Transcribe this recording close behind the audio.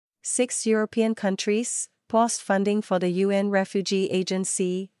6 European countries paused funding for the UN Refugee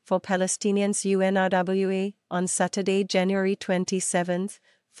Agency for Palestinians UNRWA on Saturday, January 27,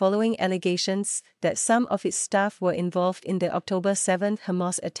 following allegations that some of its staff were involved in the October 7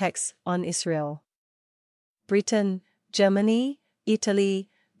 Hamas attacks on Israel. Britain, Germany, Italy,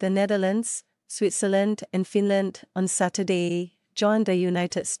 the Netherlands, Switzerland and Finland on Saturday joined the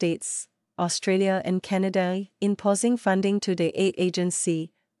United States, Australia and Canada in pausing funding to the aid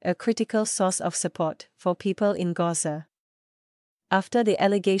agency, a critical source of support for people in Gaza, after the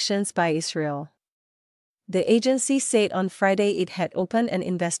allegations by Israel. The agency said on Friday it had opened an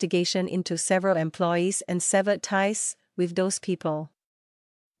investigation into several employees and severed ties with those people,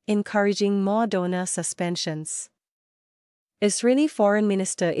 encouraging more donor suspensions. Israeli Foreign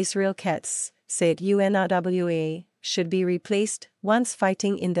Minister Israel Katz said UNRWA should be replaced once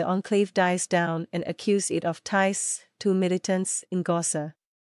fighting in the enclave dies down and accused it of ties to militants in Gaza.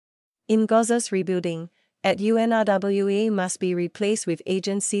 In Gaza's rebuilding, UNRWA must be replaced with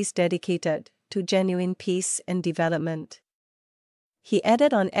agencies dedicated to genuine peace and development. He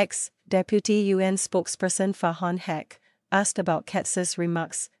added on X. Deputy UN spokesperson Farhan Haq, asked about Katz's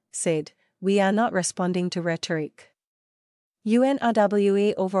remarks, said, "We are not responding to rhetoric.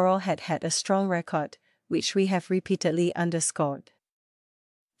 UNRWA overall had a strong record, which we have repeatedly underscored."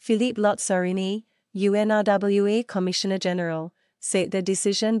 Philippe Lazzarini, UNRWA Commissioner General, said the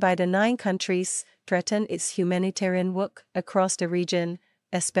decision by the 9 countries threatened its humanitarian work across the region,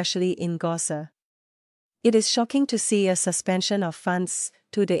 especially in Gaza. "It is shocking to see a suspension of funds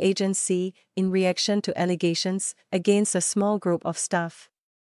to the agency in reaction to allegations against a small group of staff,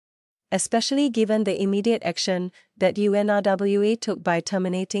 especially given the immediate action that UNRWA took by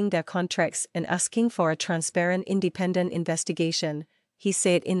terminating their contracts and asking for a transparent independent investigation," he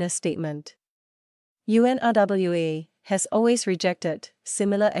said in a statement. UNRWA has always rejected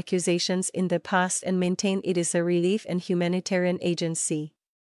similar accusations in the past and maintained it is a relief and humanitarian agency.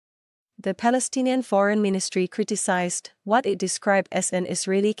 The Palestinian Foreign Ministry criticized what it described as an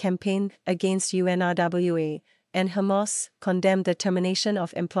Israeli campaign against UNRWA, and Hamas condemned the termination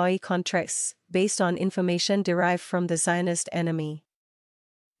of employee contracts based on information derived from the Zionist enemy.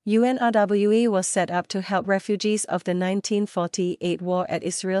 UNRWA was set up to help refugees of the 1948 war at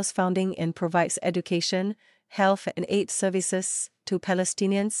Israel's founding and provides education, health and aid services to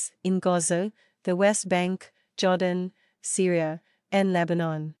Palestinians in Gaza, the West Bank, Jordan, Syria, and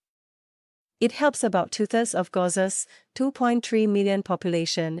Lebanon. It helps about 2/3 of Gaza's 2.3 million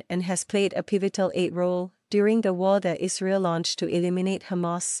population and has played a pivotal aid role during the war that Israel launched to eliminate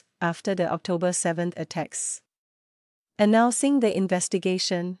Hamas after the October 7 attacks. Announcing the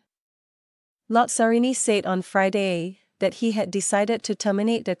investigation, Lazzarini said on Friday that he had decided to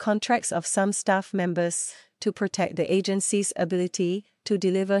terminate the contracts of some staff members to protect the agency's ability to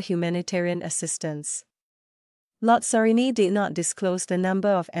deliver humanitarian assistance. Lazzarini did not disclose the number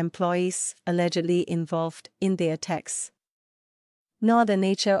of employees allegedly involved in the attacks, nor the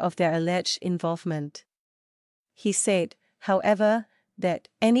nature of their alleged involvement. He said, however, that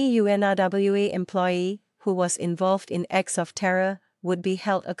any UNRWA employee who was involved in acts of terror would be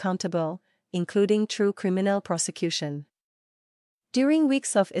held accountable, including through criminal prosecution. During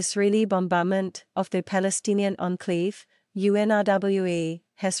weeks of Israeli bombardment of the Palestinian enclave, UNRWA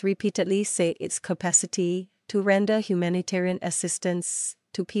has repeatedly said its capacity to render humanitarian assistance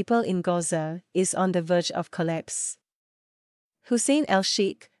to people in Gaza is on the verge of collapse. Hussein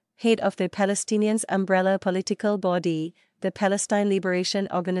el-Sheikh, head of the Palestinians' umbrella political body, the Palestine Liberation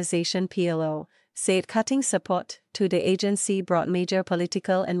Organization PLO, said cutting support to the agency brought major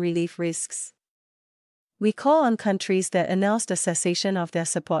political and relief risks. "We call on countries that announced the cessation of their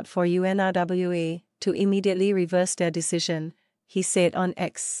support for UNRWA to immediately reverse their decision," he said on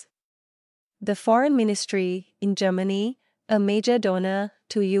X. The Foreign Ministry in Germany, a major donor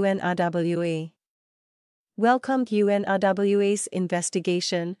to UNRWA, welcomed UNRWA's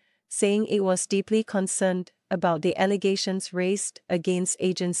investigation, saying it was deeply concerned about the allegations raised against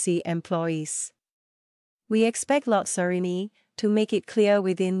agency employees. "We expect Lazzarini to make it clear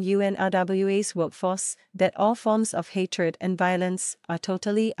within UNRWA's workforce that all forms of hatred and violence are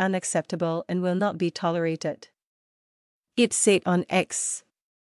totally unacceptable and will not be tolerated," it said on X.